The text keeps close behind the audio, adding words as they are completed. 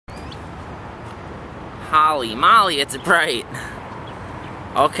Molly, it's bright.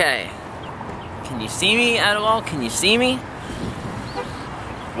 Okay. Can you see me at all? Can you see me?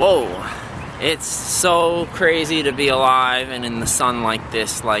 Whoa. It's so crazy to be alive and in the sun like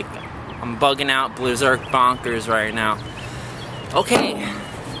this. Like, I'm bugging out BLURZ bonkers right now. Okay.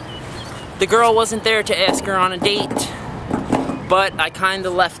 The girl wasn't there to ask her on a date, but I kind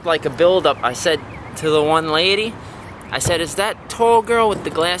of left like a build-up. I said to the one lady, I said, is that tall girl with the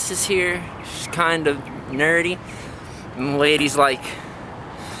glasses here? She's kind of nerdy. And the lady's like,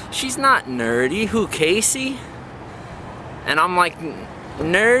 she's not nerdy. Who, Casey? And I'm like,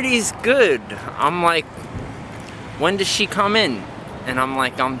 nerdy's good. I'm like, when does she come in? And I'm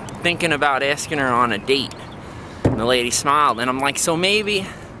like, I'm thinking about asking her on a date. And the lady smiled, and I'm like, so maybe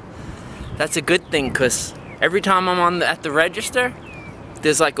that's a good thing, because every time I'm at the register,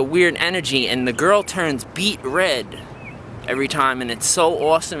 there's like a weird energy, and the girl turns beet red every time, and it's so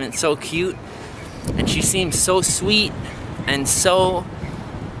awesome and so cute, and she seems so sweet and so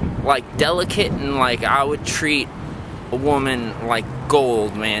like delicate, and like I would treat a woman like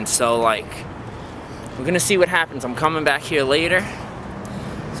gold, man. So like, we're gonna see what happens. I'm coming back here later,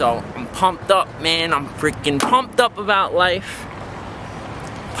 so I'm pumped up, man. I'm freaking pumped up about life.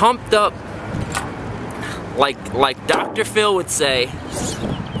 Pumped up, like Dr. Phil would say,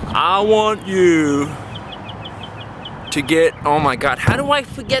 I want you to get, oh my God, how do I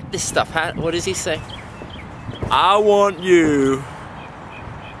forget this stuff? What does he say? I want you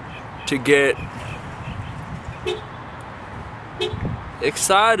to get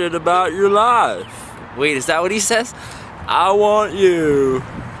excited about your life. Wait, is that what he says? I want you,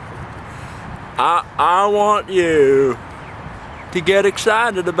 I want you to get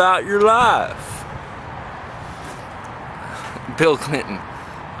excited about your life. Bill Clinton.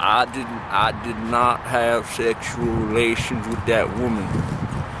 I did not have sexual relations with that woman.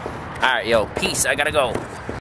 Alright, yo, peace. I gotta go.